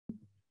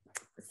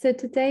So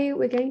today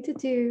we're going to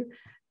do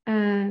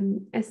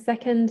a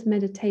second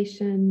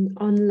meditation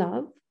on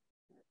love,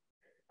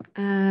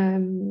 a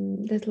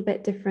little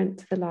bit different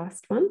to the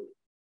last one,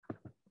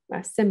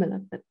 well,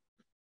 similar but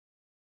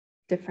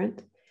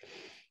different.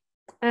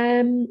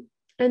 And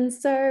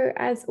so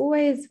as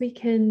always, we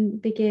can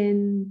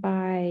begin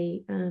by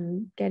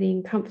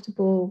getting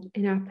comfortable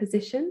in our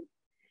position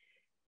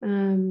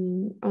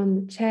on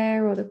the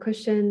chair or the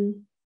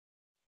cushion.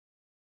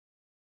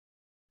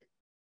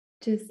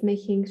 Just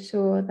making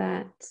sure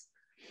that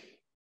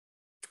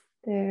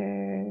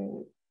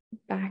the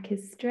back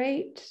is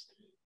straight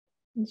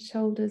and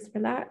shoulders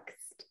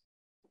relaxed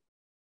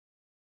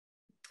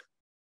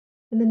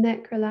and the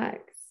neck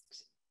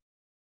relaxed,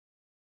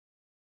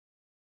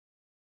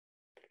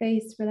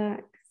 face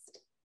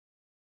relaxed.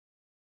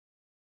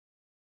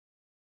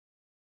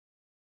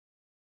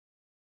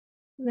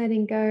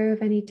 Letting go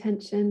of any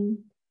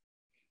tension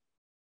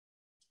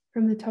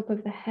from the top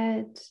of the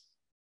head.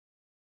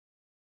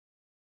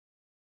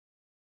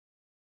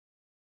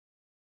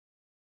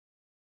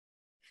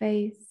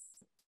 Face,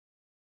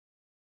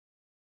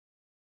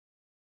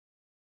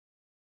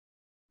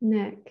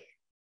 neck,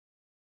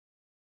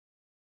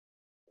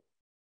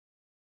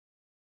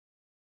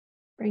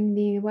 bring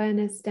the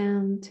awareness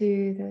down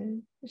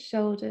to the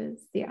shoulders,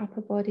 the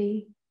upper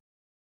body,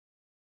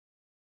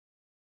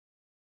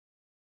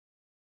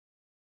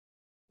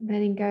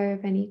 letting go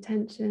of any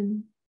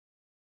tension.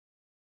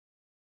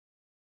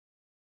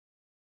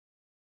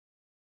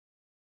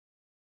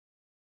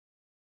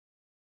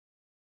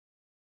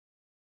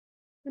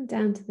 And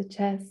down to the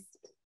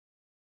chest,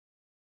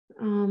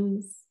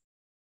 arms,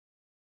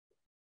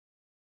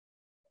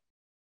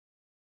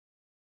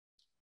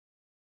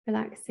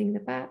 relaxing the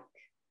back,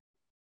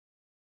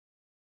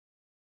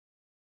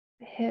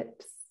 the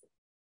hips,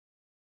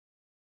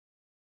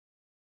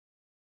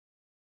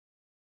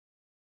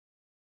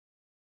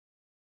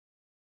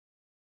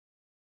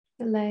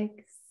 the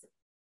legs,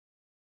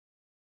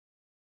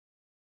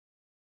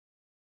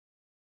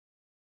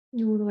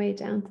 and all the way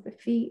down to the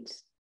feet.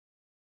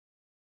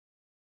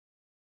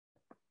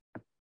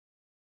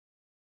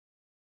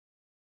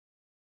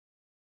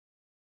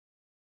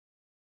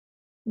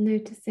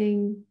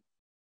 Noticing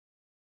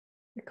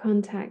the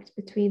contact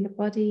between the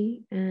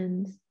body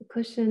and the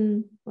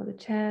cushion or the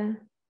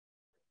chair.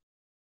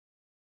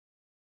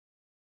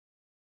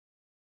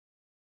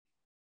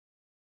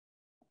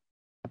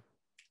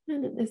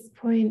 And at this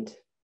point,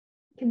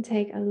 you can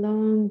take a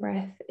long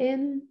breath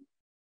in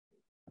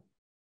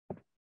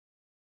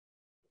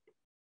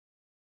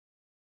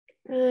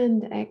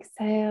and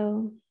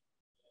exhale.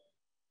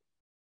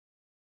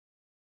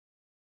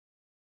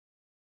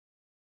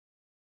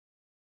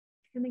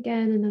 And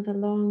again, another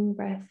long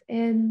breath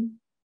in.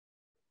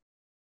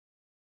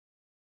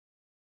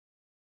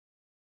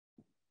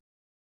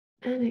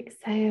 And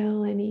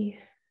exhale any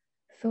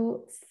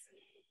thoughts,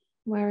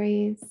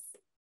 worries,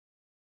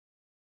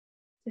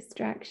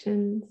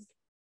 distractions.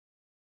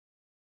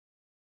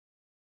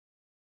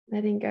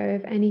 Letting go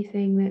of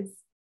anything that's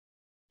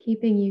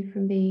keeping you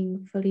from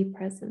being fully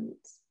present.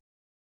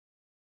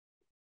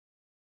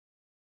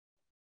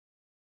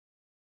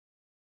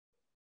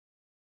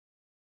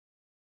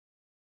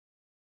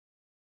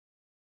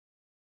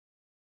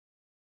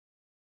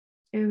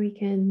 And we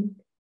can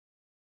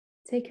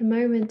take a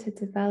moment to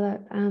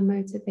develop our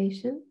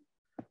motivation,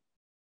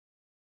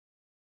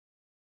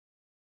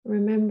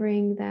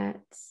 remembering that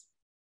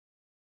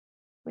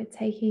we're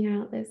taking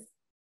out this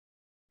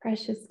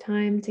precious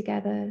time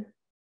together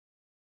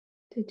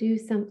to do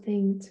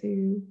something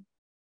to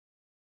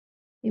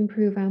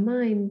improve our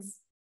minds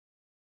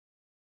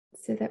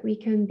so that we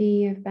can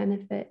be of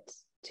benefit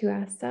to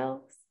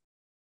ourselves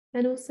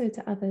and also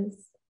to others.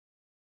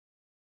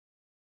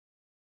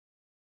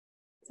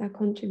 It's our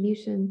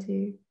contribution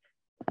to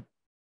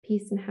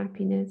peace and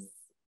happiness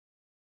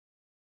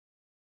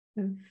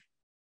of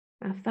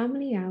our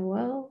family, our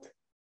world.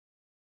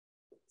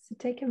 So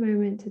take a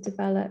moment to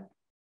develop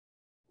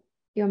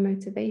your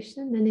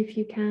motivation, and if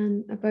you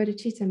can, a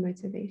bodhicitta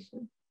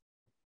motivation.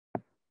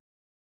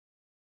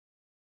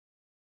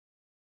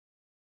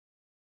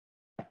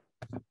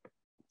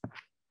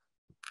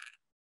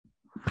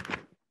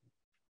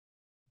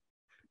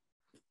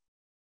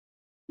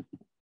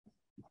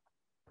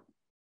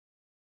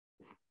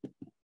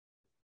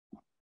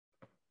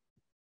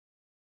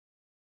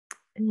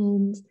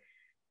 And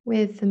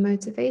with the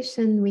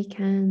motivation, we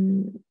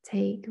can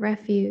take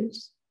refuge.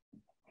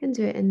 We can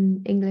do it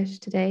in English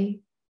today.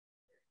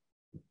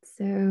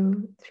 So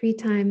 3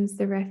 times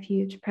the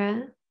refuge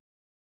prayer.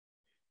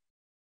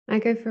 I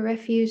go for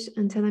refuge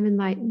until I'm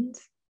enlightened,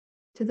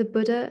 to the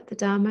Buddha, the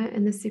Dharma,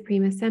 and the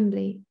Supreme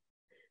Assembly.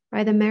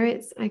 By the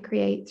merits I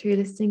create through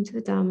listening to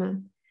the Dharma,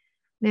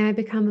 may I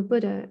become a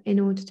Buddha in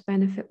order to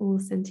benefit all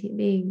sentient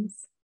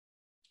beings.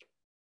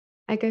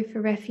 I go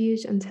for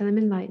refuge until I'm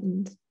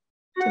enlightened,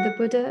 to the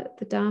Buddha,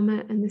 the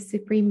Dharma, and the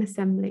Supreme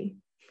Assembly.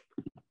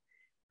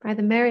 By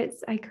the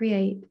merits I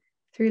create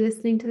through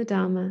listening to the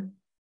Dharma,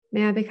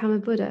 may I become a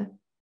Buddha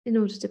in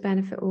order to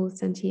benefit all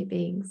sentient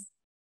beings.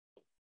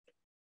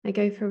 I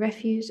go for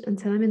refuge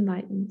until I'm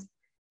enlightened,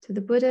 to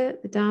the Buddha,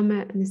 the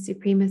Dharma, and the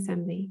Supreme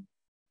Assembly.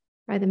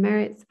 By the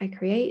merits I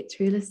create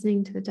through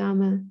listening to the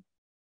Dharma,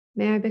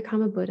 may I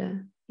become a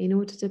Buddha in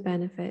order to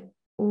benefit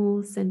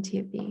all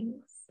sentient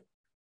beings.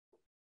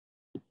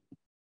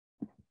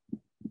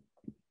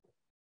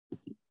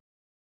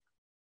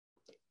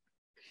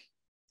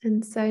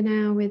 And so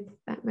now with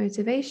that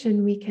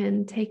motivation, we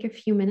can take a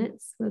few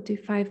minutes. We'll do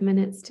 5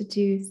 minutes to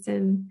do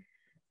some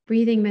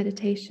breathing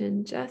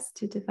meditation just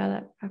to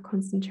develop our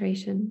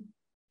concentration.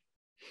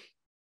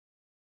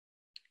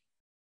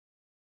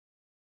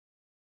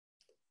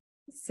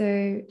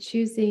 So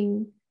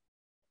choosing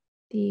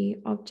the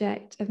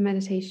object of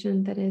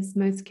meditation that is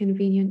most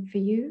convenient for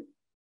you,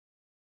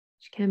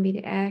 which can be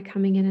the air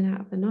coming in and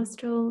out of the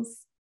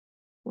nostrils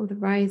or the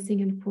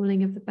rising and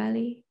falling of the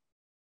belly.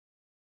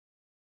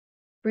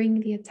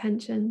 Bring the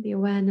attention, the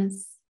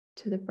awareness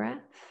to the breath.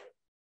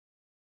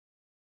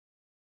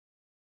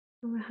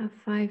 And we'll have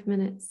 5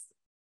 minutes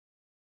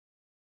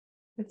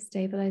of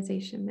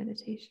stabilization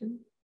meditation.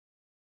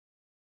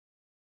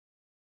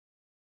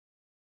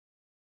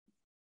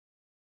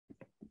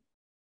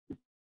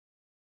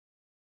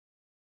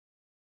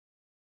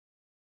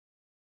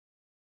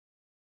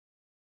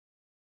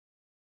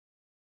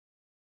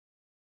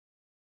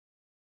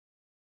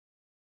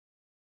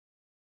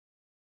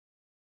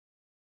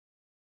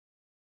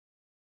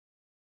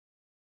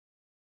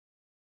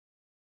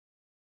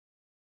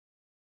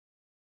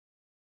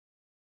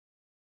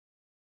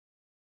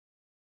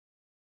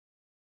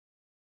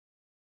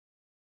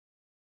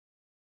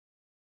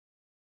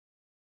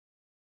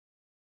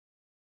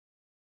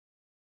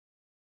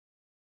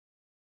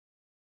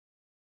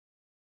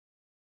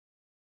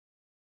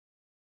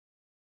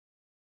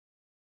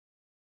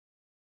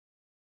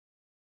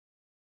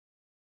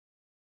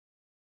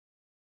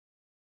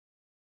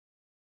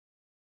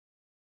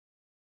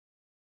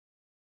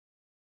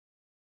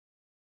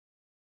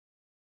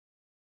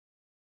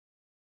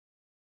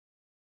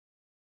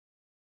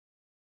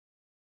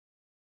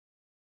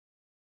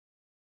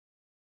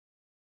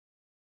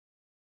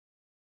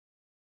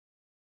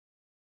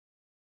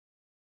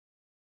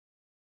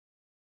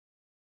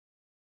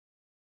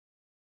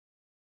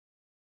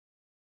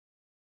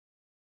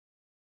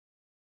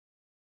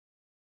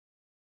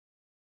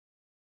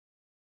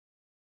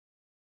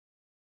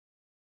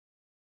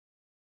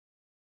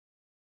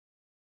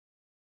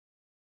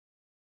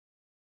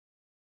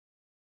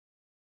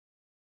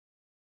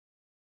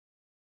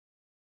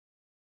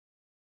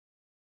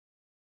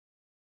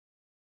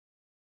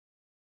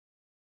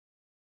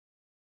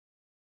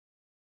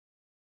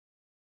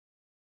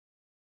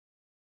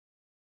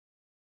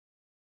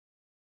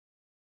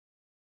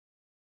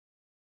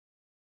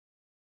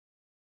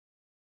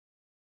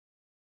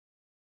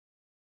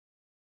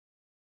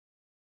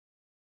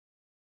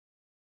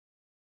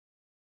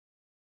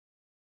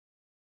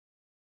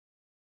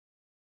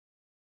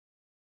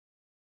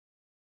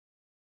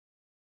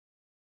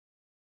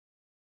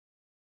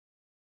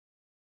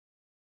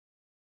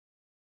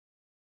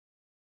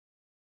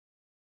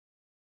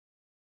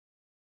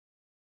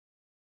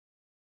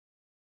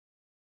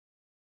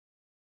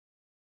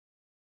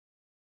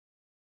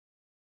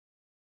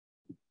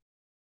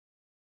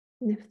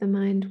 And if the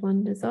mind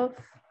wanders off,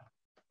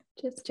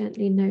 just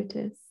gently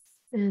notice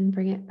and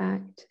bring it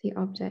back to the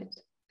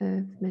object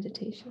of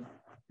meditation,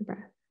 the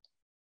breath.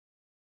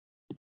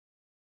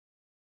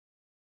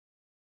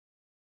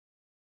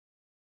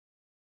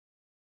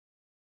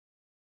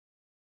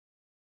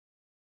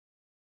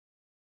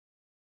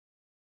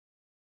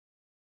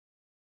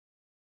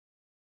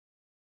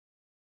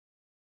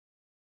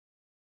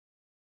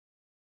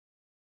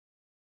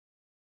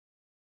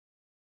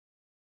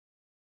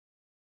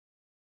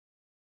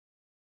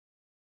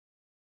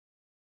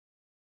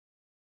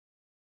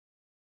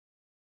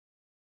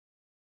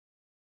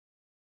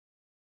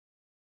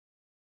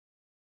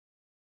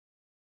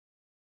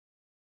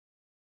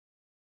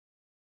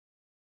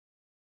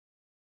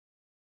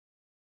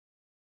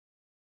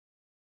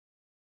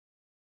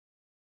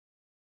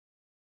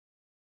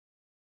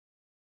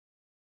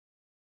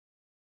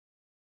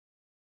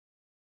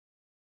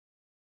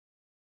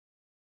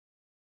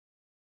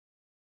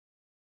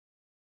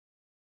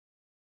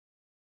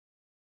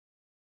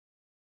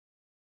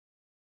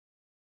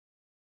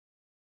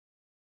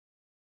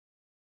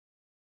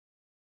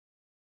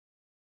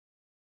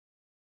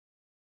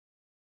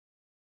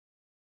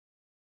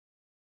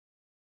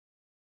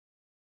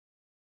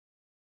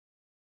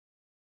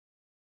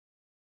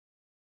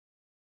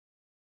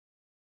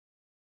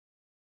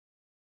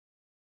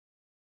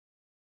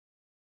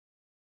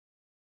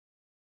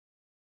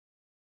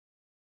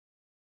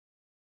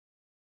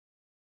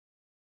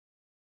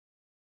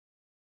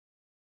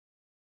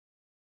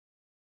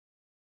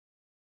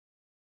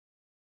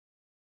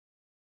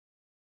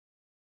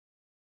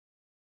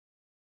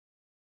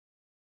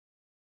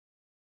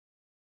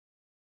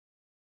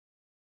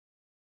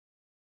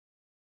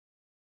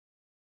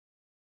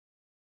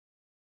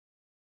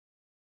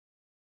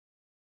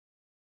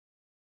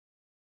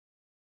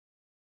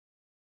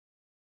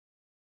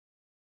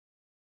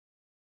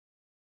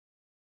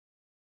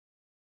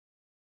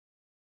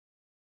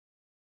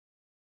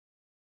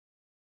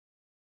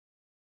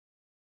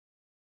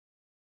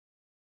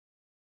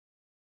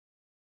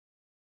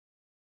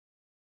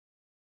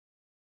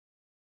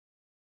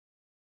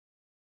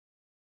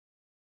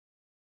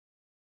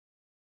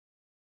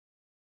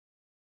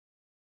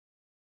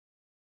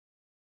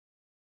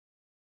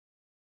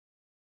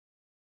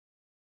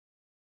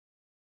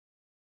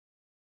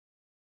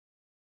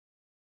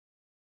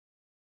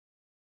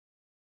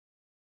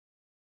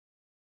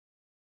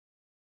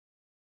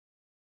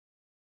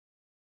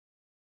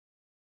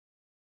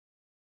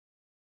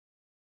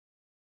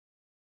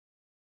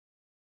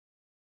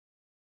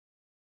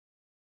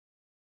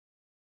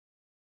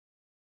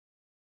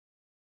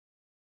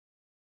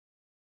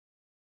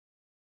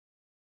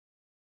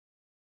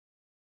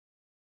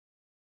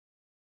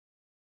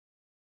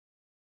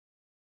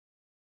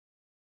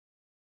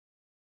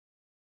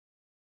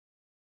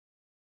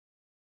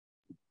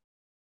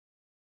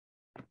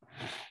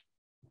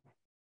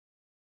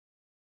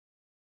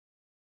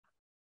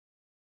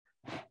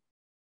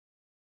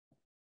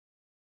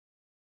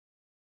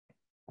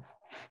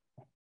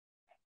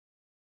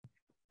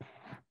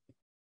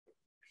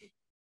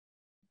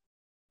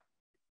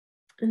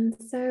 And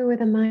so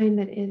with a mind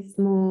that is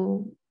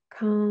more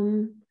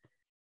calm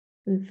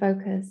and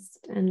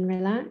focused and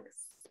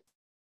relaxed,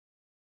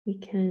 we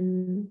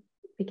can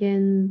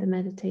begin the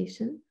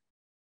meditation.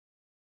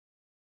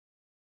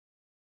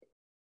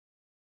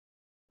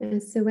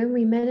 And so when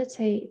we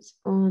meditate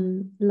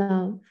on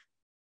love,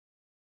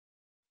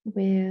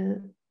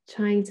 we're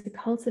trying to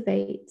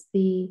cultivate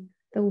the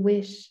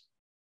wish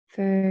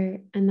for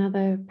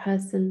another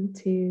person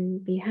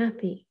to be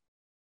happy.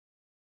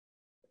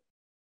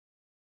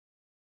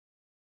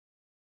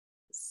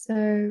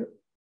 So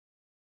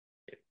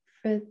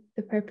for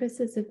the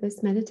purposes of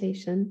this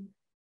meditation,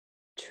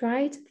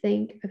 try to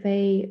think of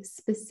a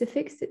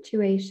specific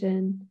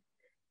situation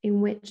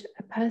in which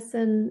a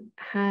person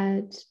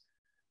had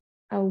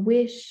a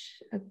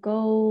wish, a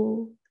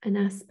goal, an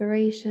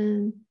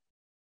aspiration,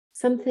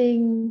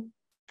 something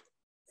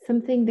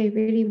they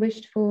really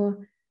wished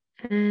for,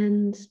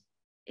 and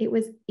it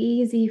was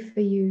easy for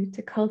you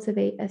to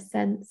cultivate a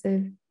sense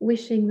of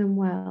wishing them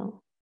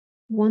well,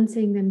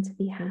 wanting them to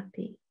be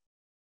happy.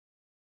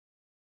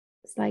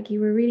 It's like you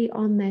were really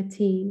on their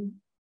team.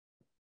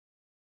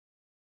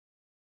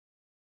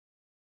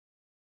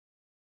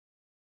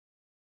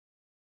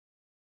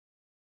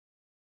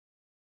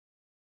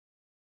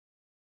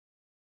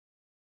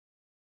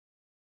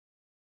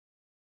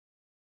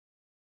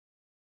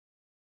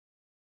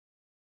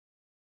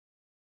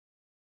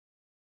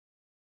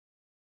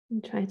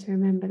 And try to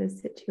remember the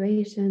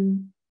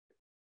situation,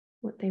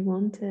 what they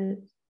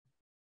wanted.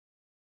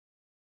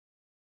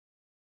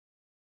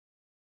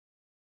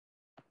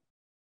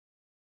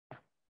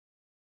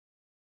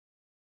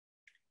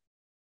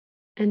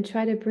 And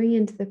try to bring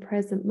into the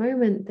present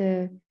moment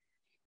the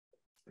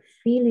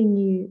feeling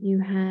you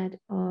had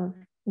of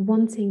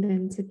wanting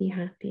them to be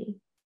happy.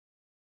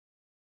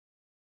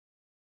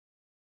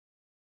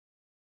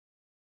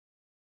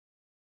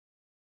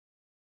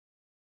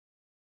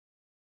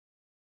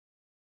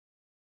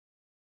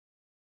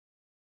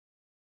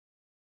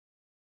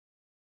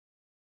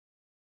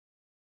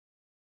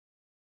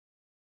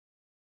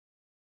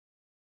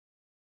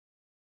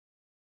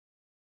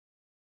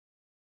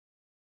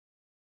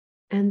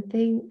 And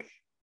think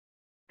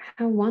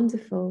how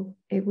wonderful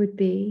it would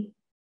be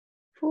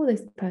for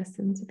this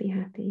person to be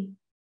happy.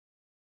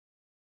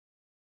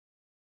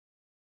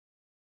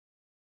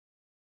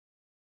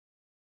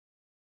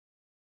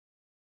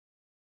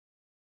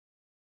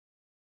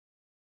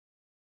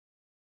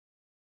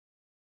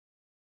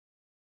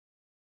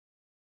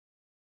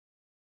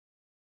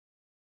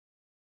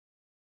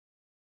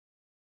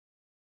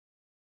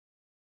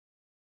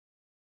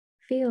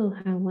 Feel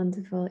how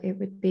wonderful it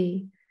would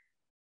be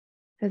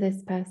for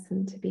this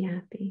person to be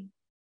happy.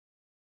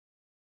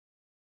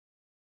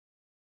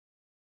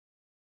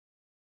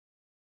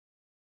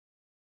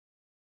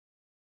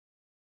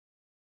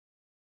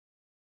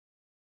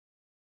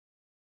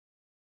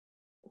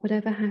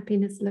 Whatever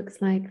happiness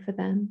looks like for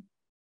them.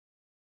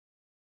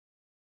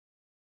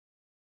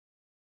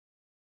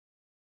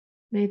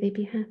 May they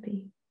be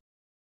happy.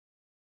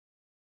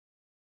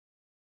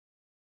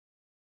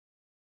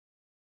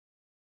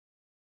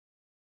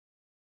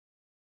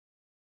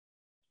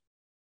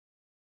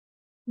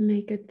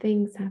 May good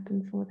things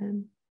happen for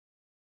them.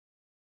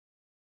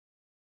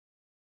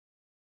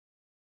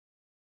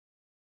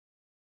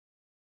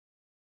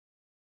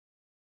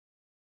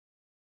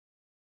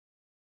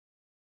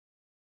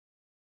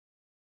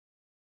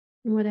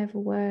 Whatever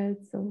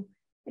words or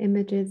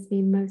images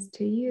mean most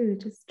to you,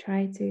 just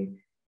try to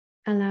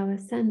allow a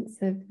sense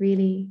of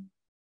really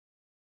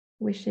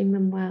wishing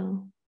them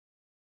well.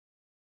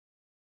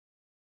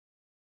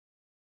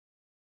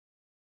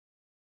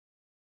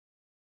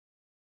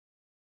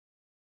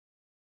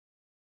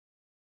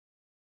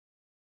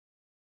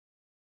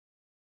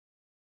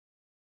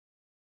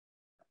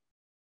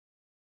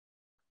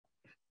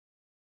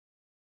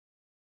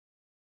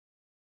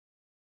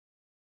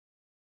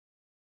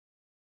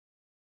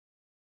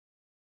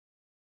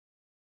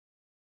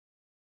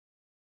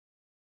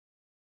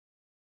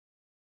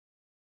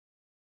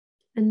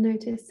 And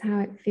notice how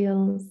it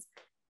feels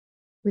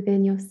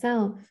within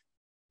yourself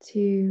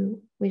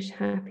to wish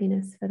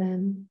happiness for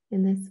them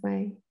in this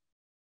way.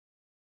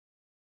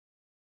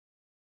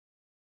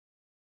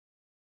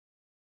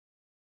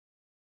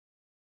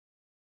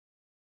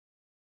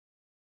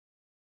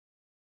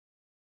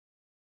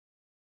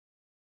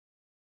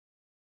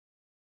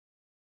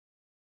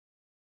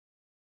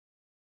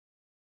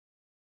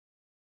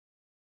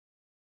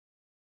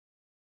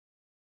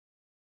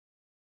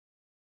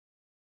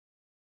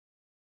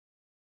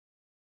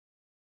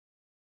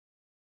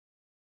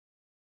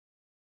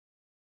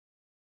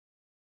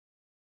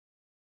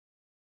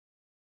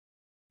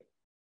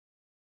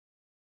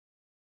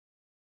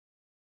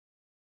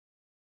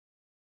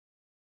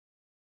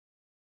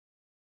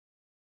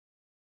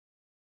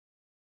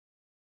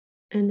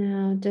 And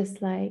now,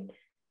 just like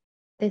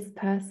this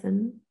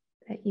person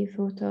that you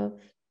thought of,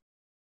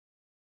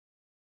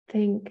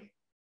 think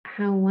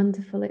how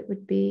wonderful it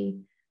would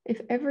be if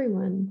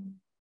everyone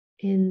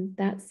in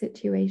that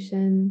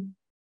situation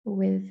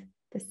with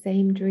the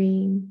same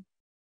dream,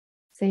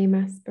 same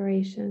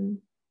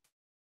aspiration.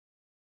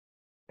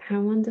 How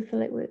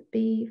wonderful it would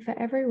be for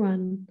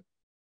everyone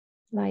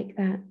like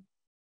that,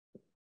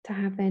 to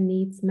have their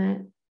needs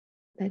met,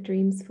 their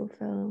dreams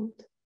fulfilled.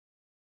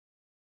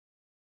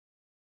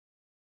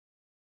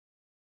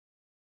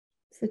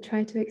 So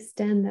try to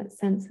extend that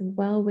sense of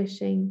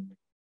well-wishing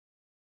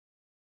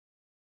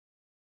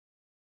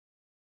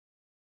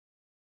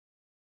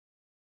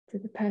to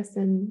the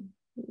person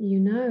you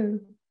know,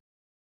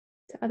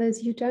 to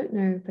others you don't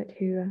know, but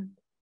who are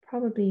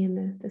probably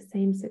in the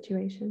same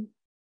situation.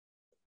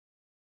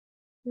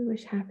 We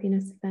wish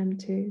happiness for them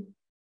too.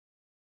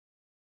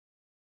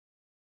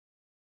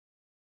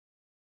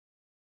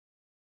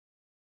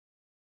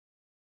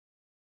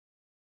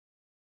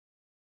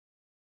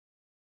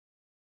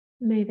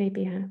 May they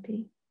be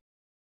happy.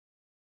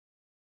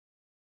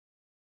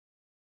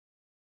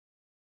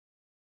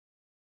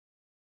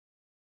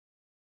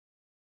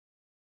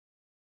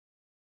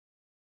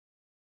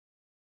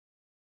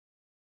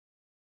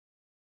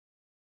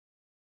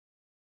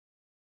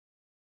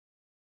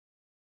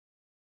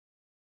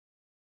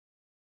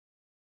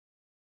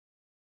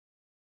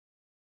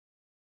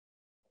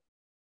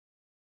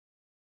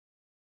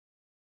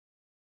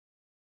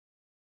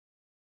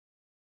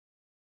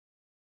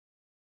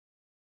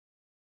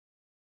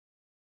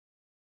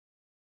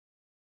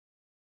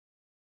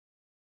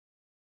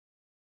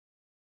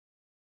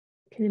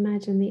 You can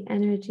imagine the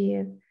energy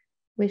of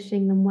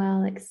wishing them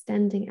well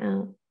extending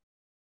out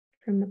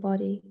from the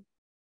body,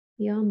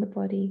 beyond the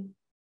body,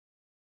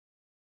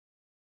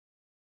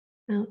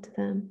 out to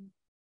them.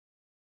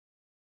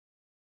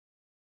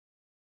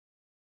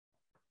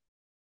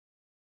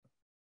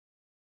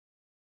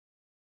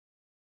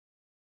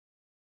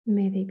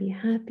 May they be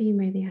happy,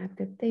 may they have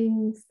good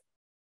things.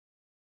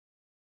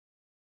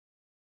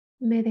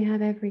 May they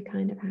have every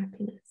kind of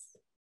happiness.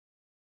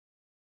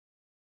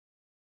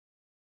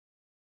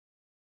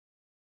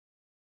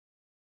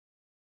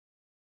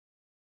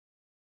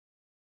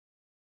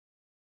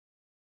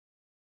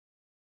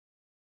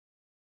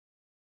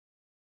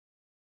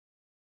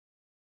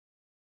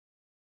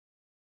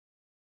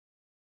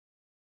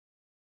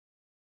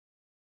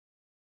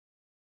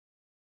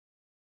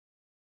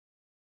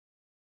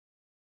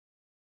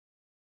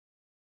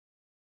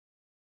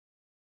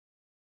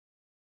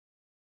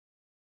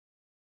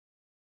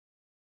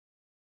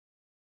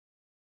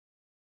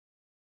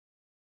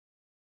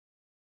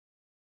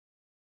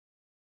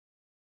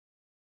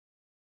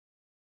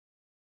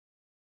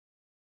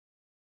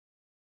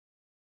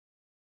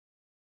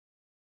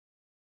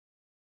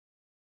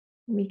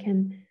 We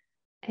can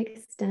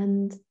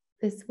extend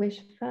this wish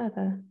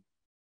further,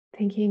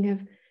 thinking of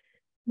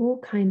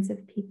more kinds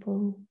of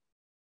people,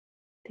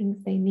 things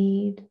they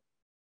need,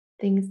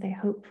 things they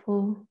hope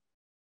for.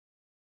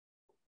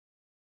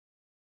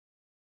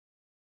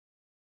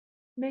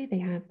 May they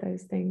have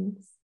those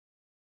things.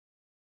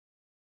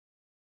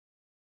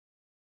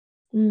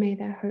 May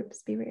their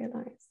hopes be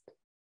realized.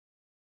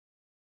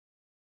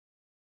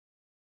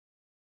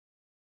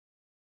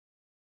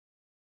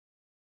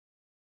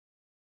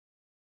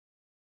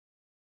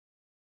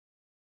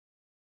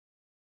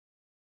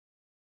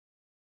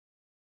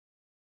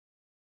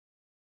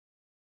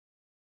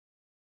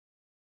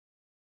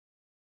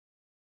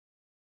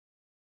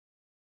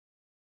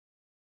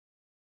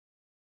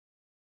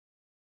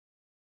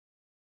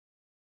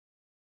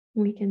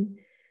 We can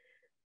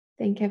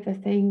think of the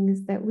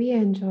things that we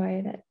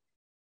enjoy that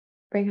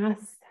bring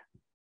us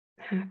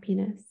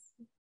happiness.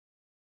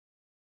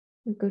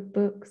 Good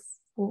books,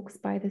 walks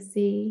by the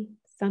sea,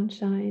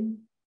 sunshine,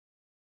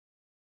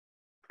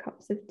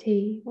 cups of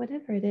tea,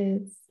 whatever it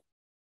is.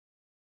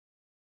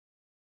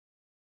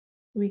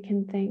 We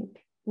can think,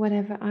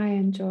 whatever I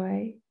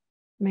enjoy,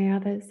 may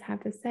others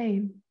have the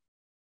same.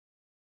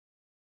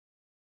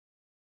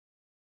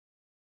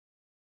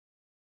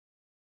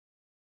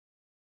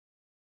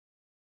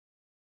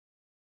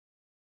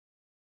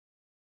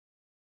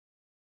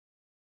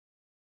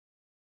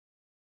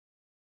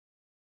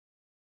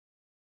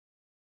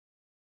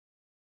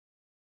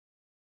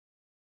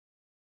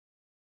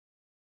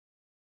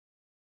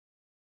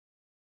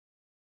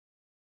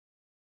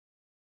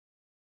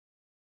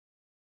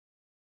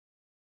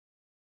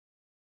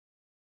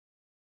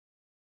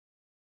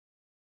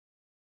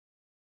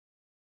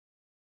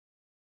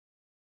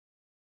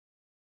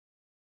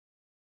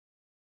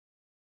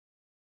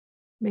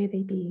 May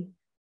they be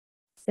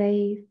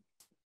safe,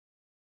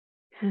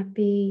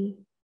 happy,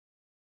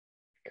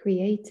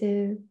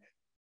 creative,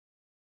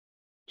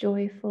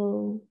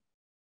 joyful.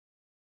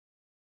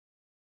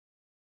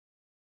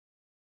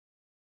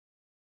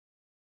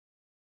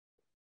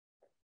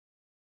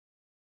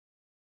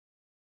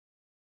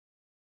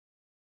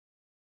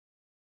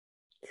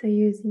 So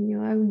using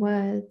your own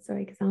words or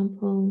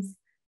examples,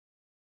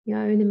 your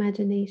own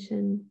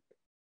imagination,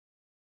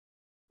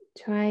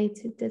 try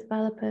to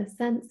develop a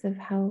sense of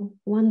how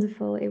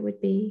wonderful it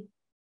would be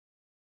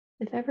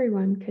if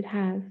everyone could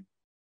have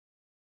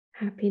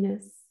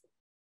happiness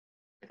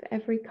of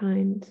every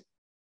kind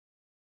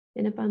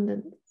in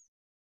abundance.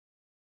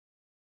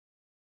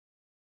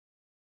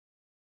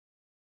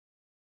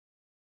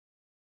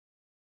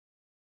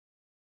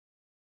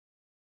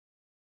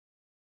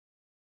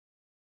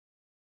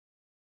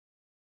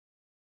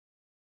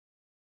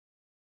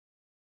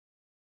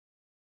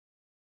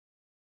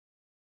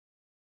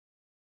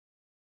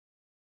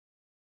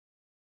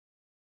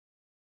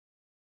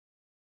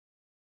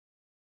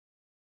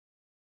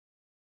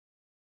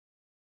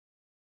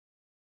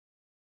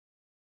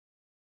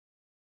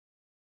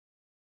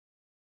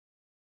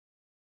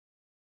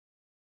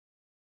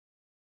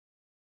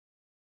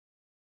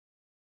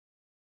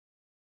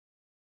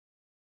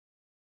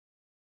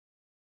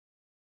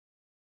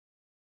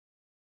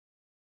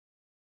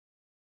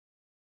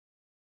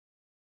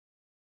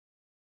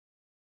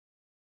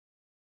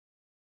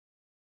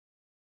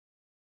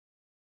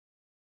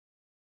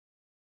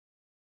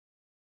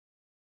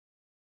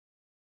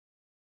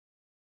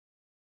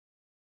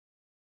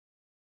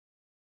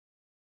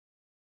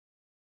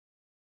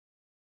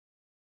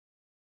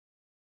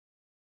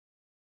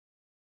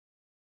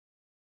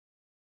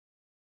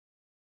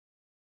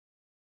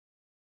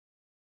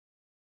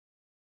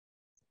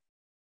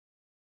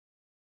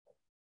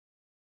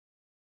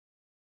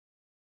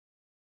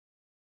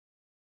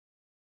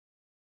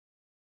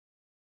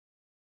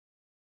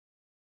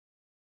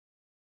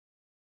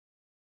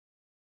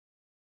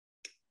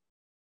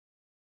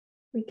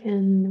 We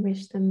can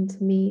wish them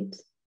to meet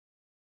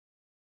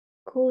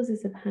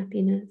causes of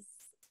happiness,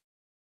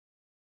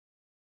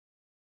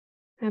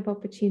 have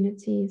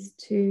opportunities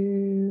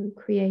to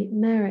create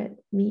merit,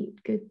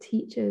 meet good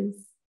teachers,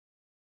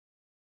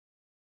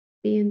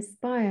 be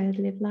inspired,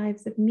 live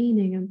lives of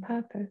meaning and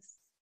purpose.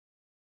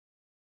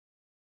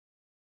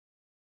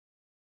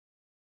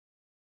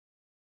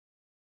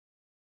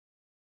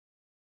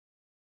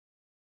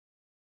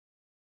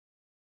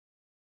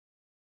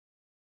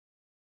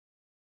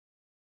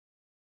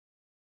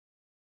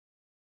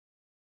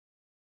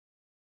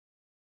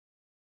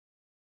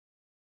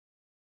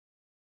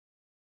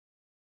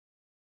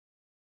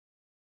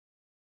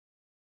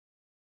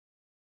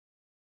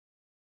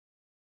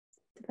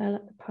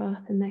 Develop the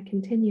path in their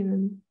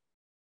continuum.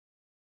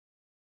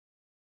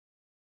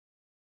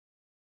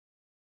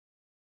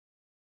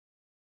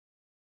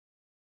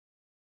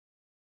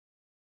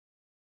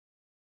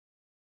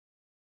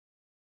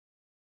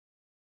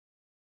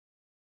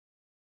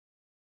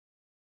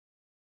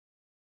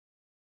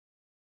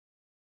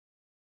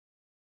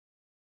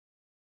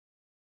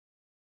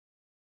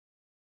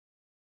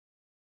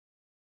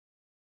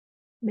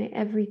 May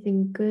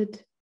everything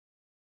good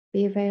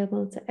be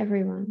available to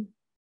everyone.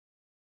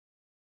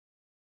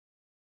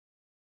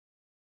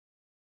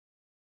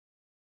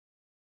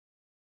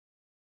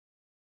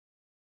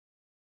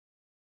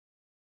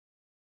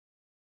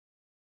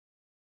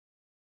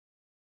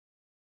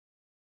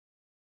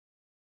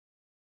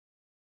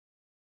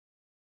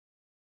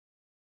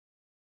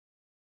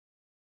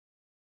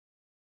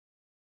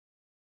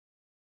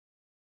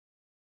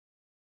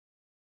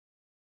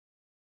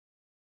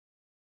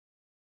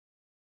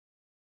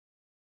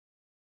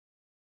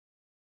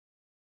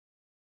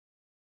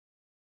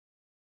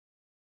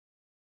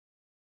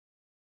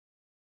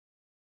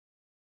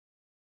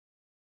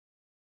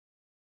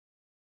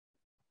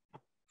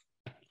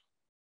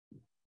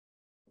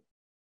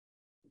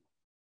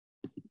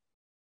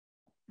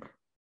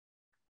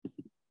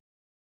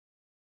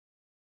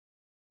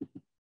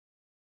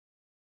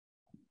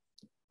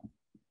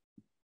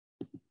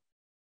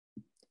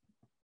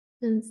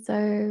 And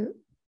so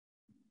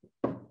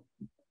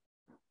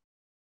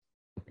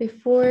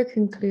before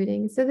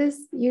concluding, so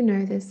this,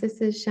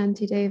 this is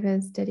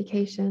Shantideva's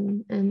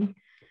dedication, and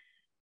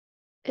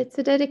it's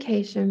a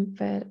dedication,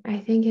 but I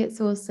think it's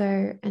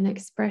also an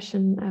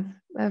expression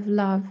of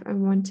love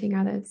and wanting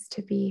others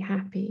to be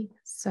happy.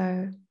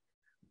 So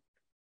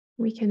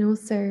we can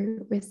also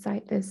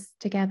recite this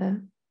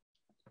together.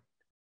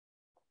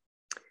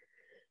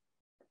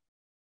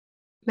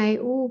 May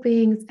all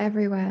beings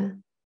everywhere,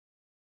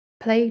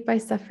 plagued by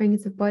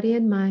sufferings of body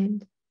and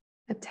mind,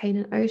 obtain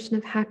an ocean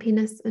of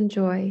happiness and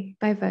joy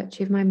by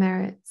virtue of my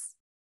merits.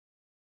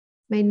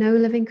 May no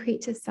living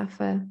creature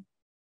suffer,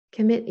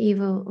 commit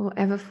evil, or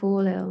ever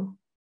fall ill.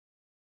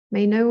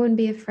 May no one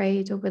be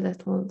afraid or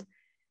belittled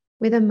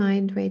with a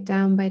mind weighed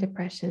down by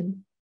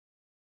depression.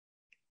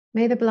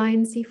 May the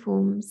blind see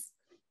forms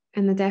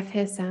and the deaf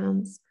hear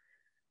sounds.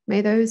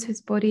 May those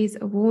whose bodies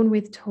are worn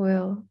with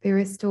toil be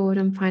restored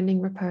and finding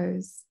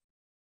repose.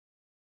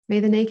 May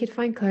the naked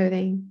find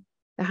clothing,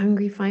 the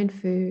hungry find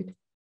food.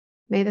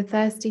 May the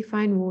thirsty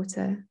find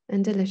water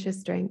and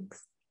delicious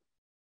drinks.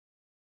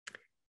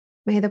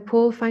 May the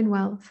poor find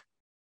wealth,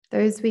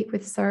 those weak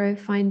with sorrow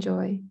find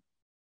joy.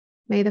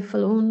 May the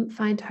forlorn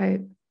find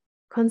hope,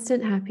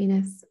 constant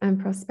happiness and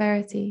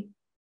prosperity.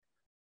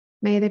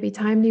 May there be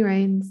timely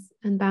rains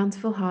and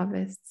bountiful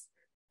harvests.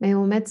 May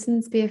all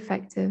medicines be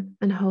effective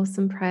and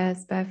wholesome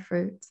prayers bear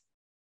fruit.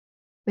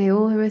 May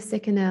all who are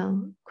sick and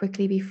ill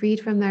quickly be freed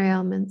from their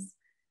ailments.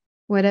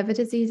 Whatever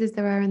diseases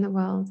there are in the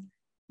world,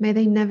 may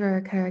they never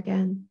occur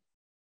again.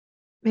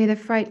 May the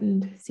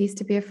frightened cease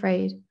to be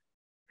afraid,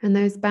 and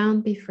those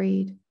bound be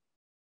freed.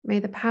 May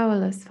the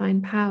powerless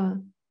find power,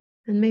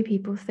 and may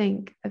people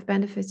think of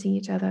benefiting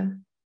each other.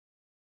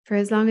 For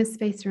as long as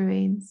space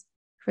remains,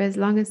 for as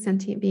long as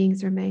sentient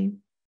beings remain,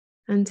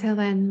 until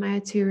then may I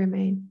too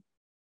remain,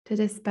 to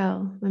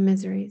dispel the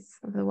miseries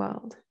of the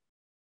world.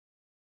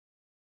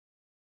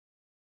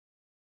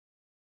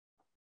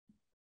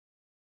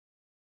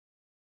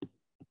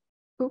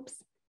 Oops,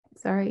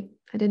 sorry,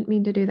 I didn't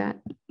mean to do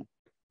that.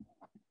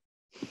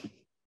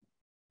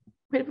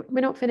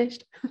 We're not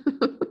finished.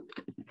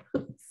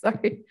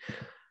 Sorry.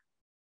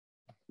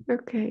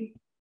 Okay.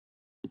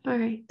 All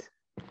right.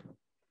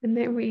 And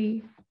then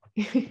we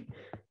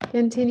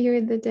continue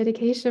with the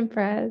dedication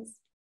prayers.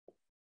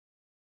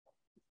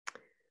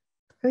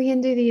 We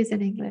can do these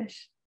in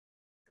English.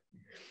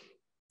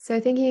 So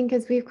thinking,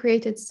 because we've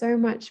created so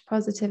much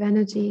positive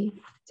energy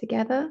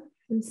together,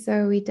 and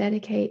so we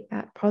dedicate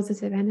that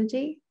positive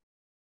energy.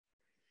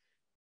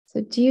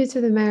 So due to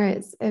the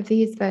merits of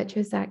these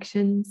virtuous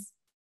actions,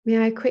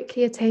 may I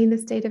quickly attain the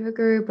state of a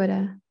Guru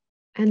Buddha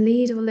and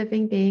lead all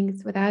living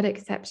beings without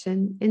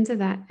exception into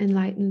that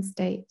enlightened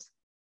state.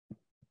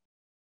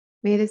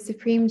 May the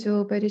supreme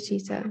jewel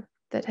bodhicitta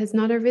that has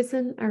not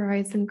arisen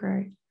arise and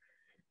grow.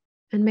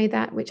 And may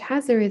that which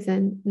has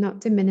arisen not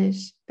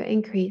diminish, but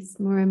increase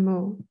more and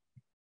more.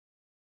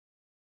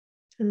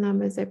 And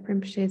Lama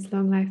Tsongkhapa's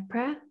long life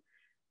prayer.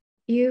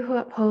 You who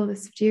uphold the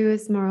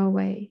steward's moral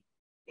way,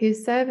 who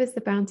serve as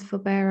the bountiful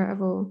bearer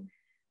of all,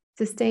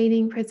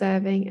 sustaining,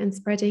 preserving, and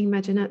spreading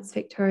Majanat's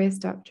victorious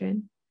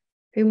doctrine,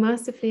 who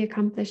masterfully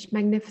accomplished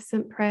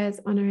magnificent prayers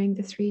honoring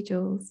the three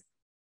jewels.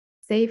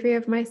 Savory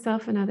of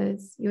myself and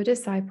others, your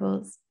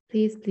disciples,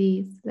 please,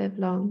 please live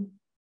long.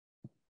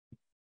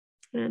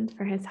 And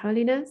for His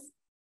Holiness,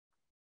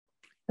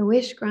 the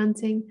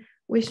wish-granting,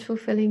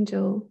 wish-fulfilling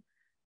jewel,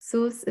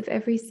 source of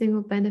every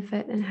single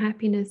benefit and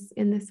happiness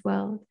in this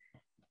world,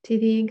 to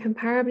the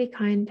incomparably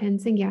kind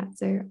Tenzin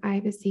Gyatso, I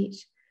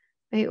beseech,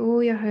 may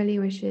all your holy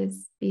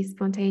wishes be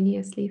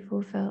spontaneously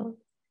fulfilled.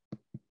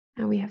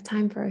 And we have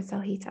time for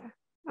Osel Hita.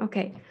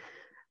 Okay,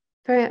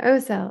 for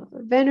Osel,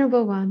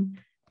 Venerable One,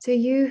 to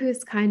you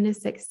whose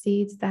kindness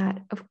exceeds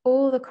that of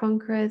all the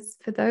conquerors,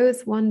 for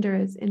those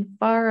wanderers in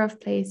far-off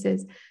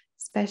places,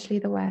 especially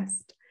the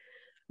West,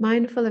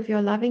 mindful of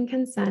your loving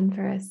concern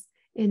for us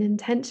in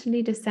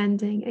intentionally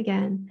descending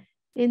again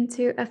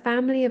into a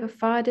family of a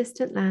far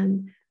distant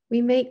land,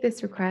 we make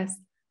this request.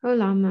 O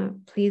Lama,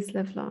 please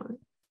live long.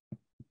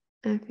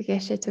 And for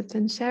Geshe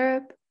Thubten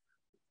Sherab,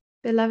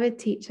 beloved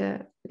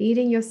teacher,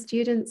 leading your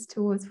students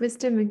towards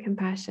wisdom and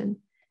compassion,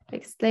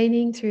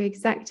 explaining through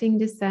exacting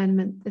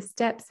discernment the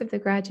steps of the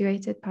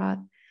graduated path,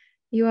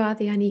 you are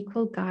the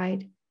unequaled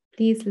guide.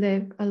 Please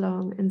live a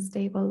long and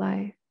stable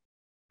life.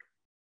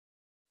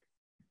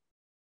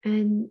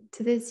 And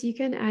to this, you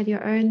can add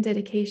your own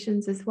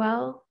dedications as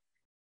well,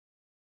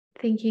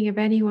 thinking of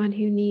anyone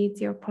who needs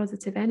your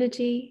positive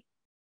energy,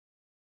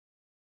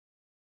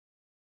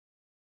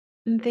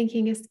 and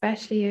thinking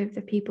especially of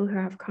the people who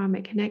have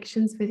karmic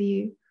connections with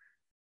you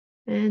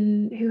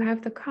and who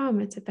have the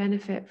karma to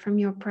benefit from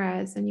your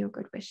prayers and your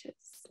good wishes.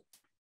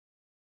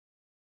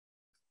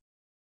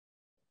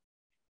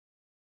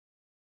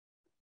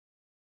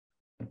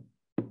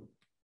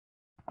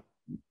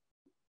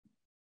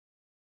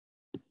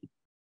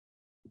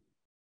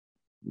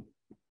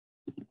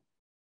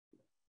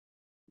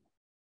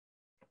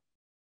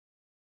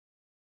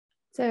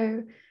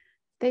 So,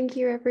 thank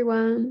you,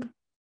 everyone.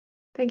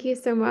 Thank you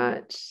so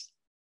much.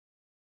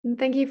 And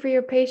thank you for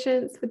your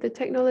patience with the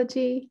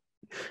technology.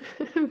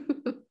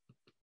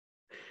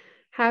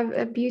 Have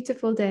a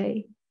beautiful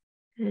day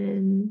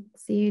and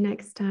see you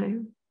next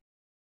time.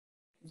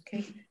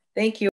 Okay, thank you.